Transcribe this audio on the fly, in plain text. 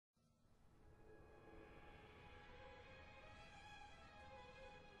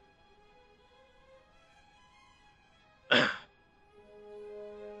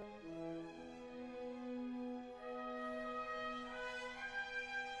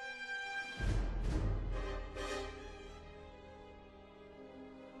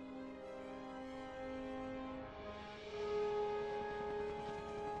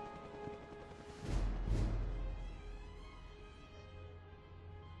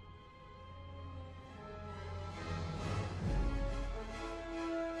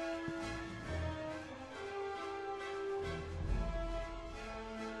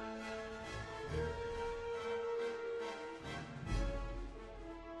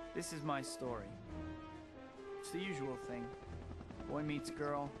This is my story. It's the usual thing. Boy meets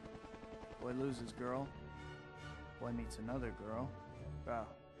girl, boy loses girl, boy meets another girl. But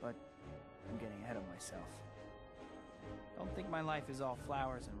I'm getting ahead of myself. Don't think my life is all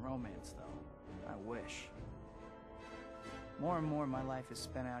flowers and romance, though. I wish. More and more my life is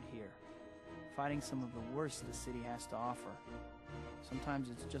spent out here, fighting some of the worst the city has to offer. Sometimes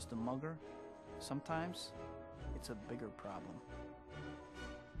it's just a mugger, sometimes it's a bigger problem.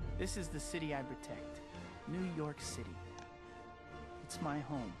 This is the city I protect, New York City. It's my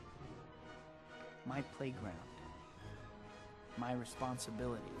home, my playground, my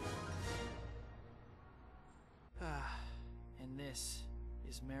responsibility. And this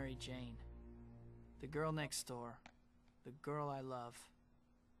is Mary Jane, the girl next door, the girl I love.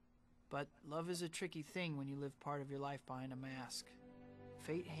 But love is a tricky thing when you live part of your life behind a mask.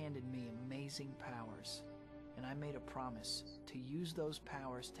 Fate handed me amazing powers, and I made a promise to use those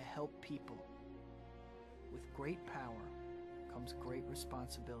powers to help people. With great power comes great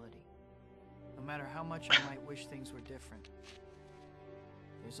responsibility. No matter how much I might wish things were different,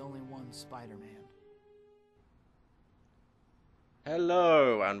 there's only one Spider-Man.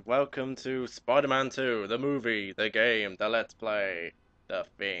 Hello, and welcome to Spider-Man 2, the movie, the game, the Let's Play, the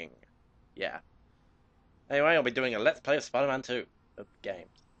thing. Yeah. Anyway, I'll be doing a Let's Play of Spider-Man 2, the game,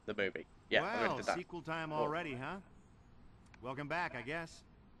 the movie. Yeah, I'm going to do that. Sequel time already, huh? Welcome back, I guess.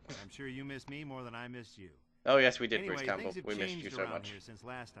 I'm sure you missed me more than I missed you. Oh yes, we did, Anyway, Bruce Campbell. things have We missed you changed so around much. here since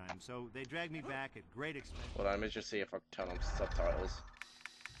last time, so they dragged me back at great expense. Well, let me just see if I can turn on subtitles.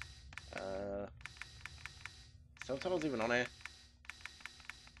 Subtitles even on here?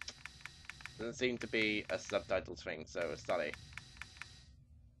 Doesn't seem to be a subtitles thing, so it's study.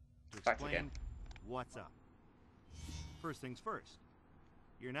 To Back explain again. what's up. First things first.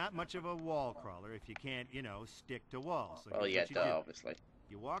 You're not much of a wall crawler if you can't, you know, stick to walls. So Well, here's yeah, what you duh, do. obviously.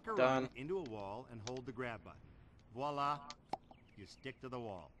 You walk around Done. into a wall and hold the grab button. Voila. You stick to the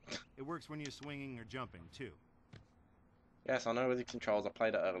wall. It works when you're swinging or jumping, too. Yes, I know with the controls. I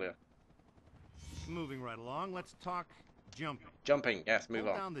played it earlier. Moving right along, let's talk jumping. Jumping, yes, move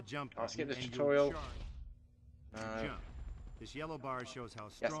Hold on. down the jump I'll button skip this and you'll tutorial. charge No. to jump. This yellow bar shows how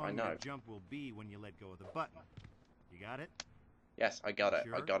Yes, strong I know. your jump will be when you let go of the button. You got it? Yes, I got it.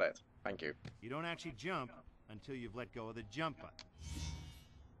 I Sure? got it. Thank you. You don't actually jump until you've let go of the jump button.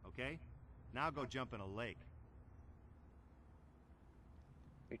 Okay? Now go jump in a lake.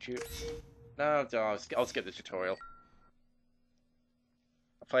 No, I'll skip the tutorial.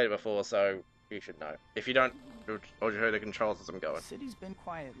 I played it before, so you should know. If you don't, or you hear the controls as I'm going. The city's been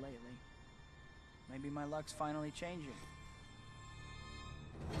quiet lately. Maybe my luck's finally changing.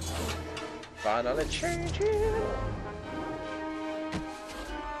 Finally changing.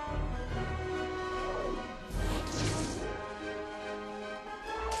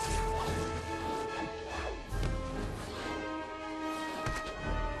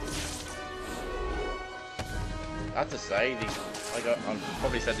 I have to say, I've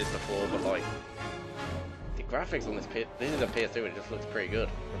probably said this before, but like the graphics on this is a PS2, and it just looks pretty good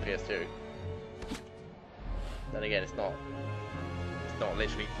for PS2. Then again, it's not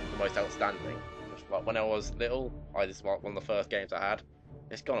literally the most outstanding. Just like when I was little, this is like one of the first games I had.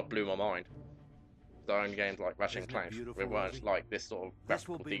 This kind of blew my mind. The only games like Ratchet and Clank, it weren't like this sort of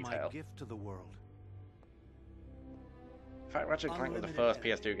graphical This will be detail. my gift to the world. In fact, Ratchet and Clank was the first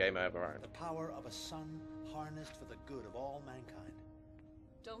PS2 game I ever owned. The power of a sun harnessed for the good of all mankind.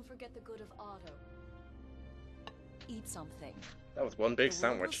 Don't forget the good of Otto. Eat something. That was one big The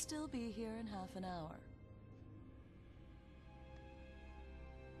world will sandwich. still be here in half an hour.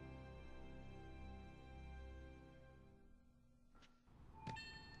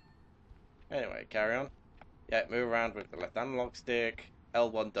 Anyway, carry on. Yeah, move around with the left analog stick.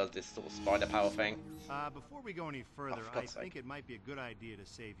 L1 does this sort of spider power thing. Before we go any further, for I God's think sake. it might be a good idea to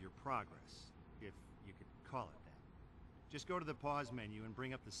save your progress, if you could call it that. Just go to the pause menu and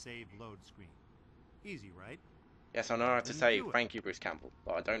bring up the save load screen. Easy, right? Yes, I know how to Then say do it. thank you, Bruce Campbell,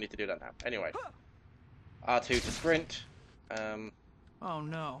 but I don't need to do that now. Anyway, R2 to sprint. Oh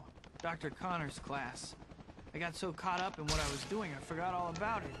no, Dr. Connor's class. I got so caught up in what I was doing, I forgot all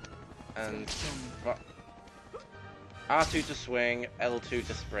about it. And It's gonna kill me. right. R2 to swing, L2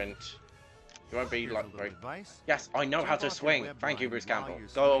 to sprint. You won't be Here's a like little very. advice. Yes, I know how Jump to off your swing. web Thank you, line Bruce while Campbell. you're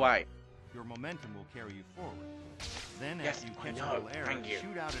Go swinging. away. Your momentum will carry you forward. Then, Yes, after you I catch know. a little air, Thank you.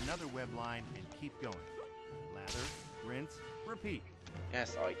 shoot out another web line and keep going. Lather, rinse, repeat.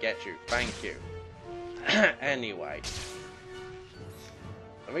 Yes, I get you. Thank you. Anyway.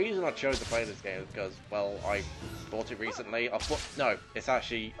 The reason I chose to play this game is because, well, I bought it recently. No, it's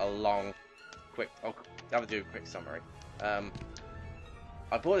actually a long, quick. I'll have to do a quick summary.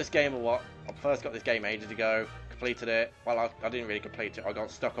 I bought this game I first got this game ages ago, completed it. Well, I didn't really complete it. I got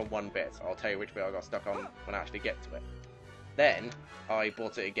stuck on one bit. I'll tell you which bit I got stuck on when I actually get to it. Then I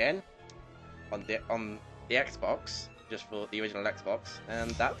bought it again on the Xbox, just for the original Xbox,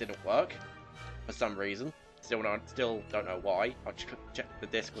 and that didn't work for some reason. Still don't know why. I checked the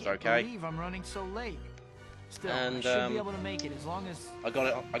disc was okay. I can't believe I'm running so late. Still, And, I should be able to make it as long as... I got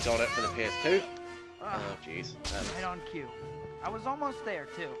it for the PS2. Oh jeez. Right on cue. I was almost there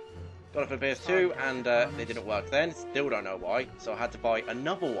too. Got it for the PS2, and they didn't work then. Still don't know why. So I had to buy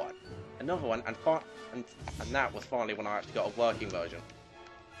another one, and that was finally when I actually got a working version.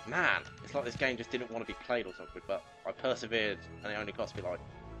 Man, it's like this game just didn't want to be played or something. But I persevered, and it only cost me like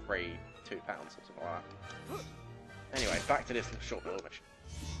 £2 or something like that. Anyway, back to this short little mission.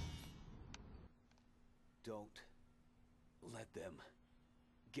 Don't let them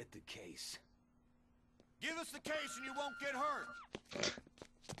get the case. Give us the case and you won't get hurt.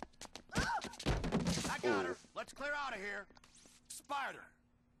 I got her. Let's clear out of here. Spider.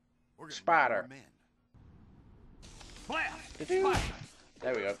 We're gonna Spider. need more men. Blast.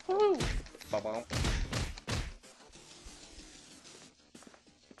 There we go. Woo. Ba-bum.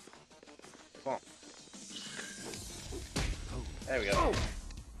 Come on. There we go.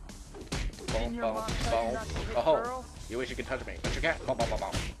 Boom, boom, boom. Oh, you wish you could touch me, but you can't. Boom, boom, boom,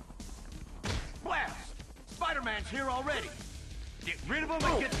 boom. Blast! Spider-Man's here already. Get rid of him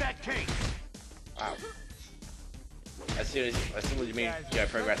and get that case. Wow. As soon as you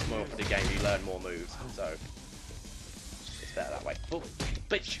progress more for the game, you learn more moves. So it's better that way. Oh,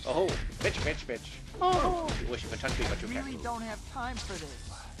 bitch! Oh, bitch! Oh, you wish you could touch me, but you I can't. really don't have time for this.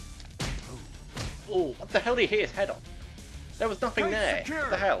 Oh, what the hell did he hit his head on? There was nothing there. What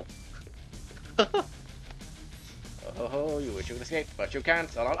the hell? Oh, you wish you could escape, but you can't.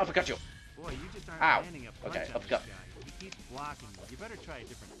 So I'll uppercut you. Boy, you just aren't Ow. landing a punch Okay, on uppercut. this guy. He keeps blocking you. You better try a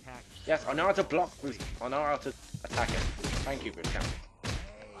different tactic. Yes, I know how to block. I know how to attack him. Thank you, good count.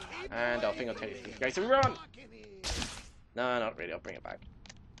 And I think I'll take these guys and run. No, not really. I'll bring it back.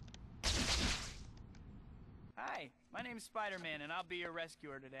 Hi, my name's Spider-Man, and I'll be your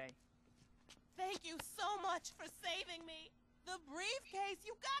rescuer today. Thank you so much for saving me. The briefcase,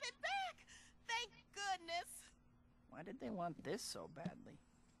 you got it back. Thank goodness. Why did they want this so badly?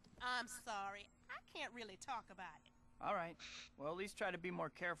 I'm sorry. I can't really talk about it. All right. Well, at least try to be more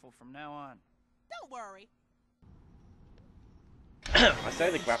careful from now on. Don't worry. I say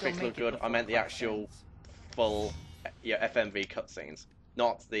the graphics look good. I meant the actual full FMV cutscenes,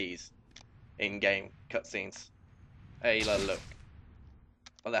 not these in-game cutscenes. Hey, look.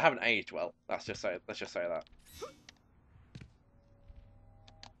 Well, they haven't aged well. Let's just say that.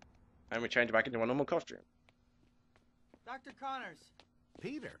 And we change back into a normal costume. Dr. Connors.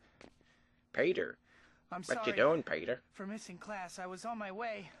 Peter. Peter. I'm What sorry you doing, Peter? for missing class. I was on my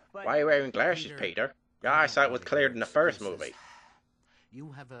way, but... Why are you wearing glasses, Peter? Your eyesight was cleared in the first movie.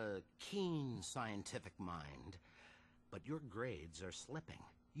 You have a keen scientific mind, but your grades are slipping.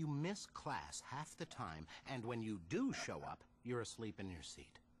 You miss class half the time, and when you do show up, you're asleep in your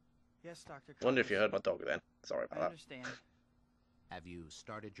seat. Yes, Dr. Connors. Wonder if you heard my dog then. Sorry I about that. understand. Have you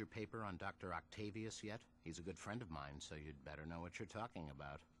started your paper on Dr. Octavius yet? He's a good friend of mine, so you'd better know what you're talking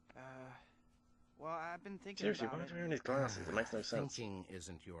about. Well, I've been thinking Seriously, about why it. is he wearing his glasses? It makes no sense. Thinking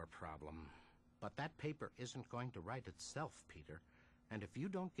isn't your problem. But that paper isn't going to write itself, Peter. And if you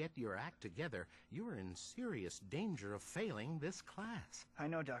don't get your act together, you're in serious danger of failing this class. I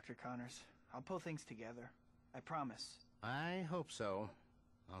know, Dr. Connors. I'll pull things together. I promise. I hope so.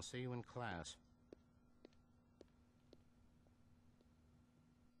 I'll see you in class.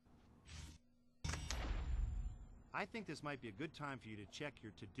 I think this might be a good time for you to check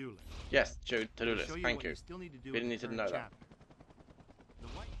your to-do list. Yes, to do this. Show you Thank what you. you still need to do We in didn't the need to current know that. chapter. The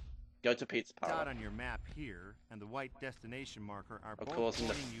white Go to Pizza dot Parlor. on your map here and the white destination marker are Of both course,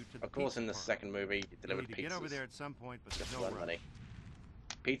 pointing you to the in pizza the parlor. second movie, you You delivered need to get over pizzas. there at some point, but Just there's to no earn rush. money.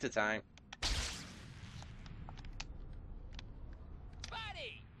 Pizza time.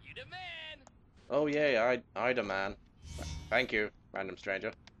 Buddy, you the man. Oh yeah, I the man. Thank you, random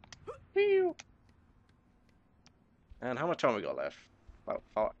stranger. Whew. And how much time we got left?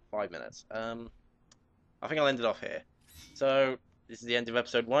 About 5 minutes. I think I'll end it off here. So this is the end of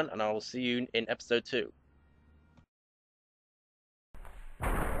episode 1, and I will see you in episode 2.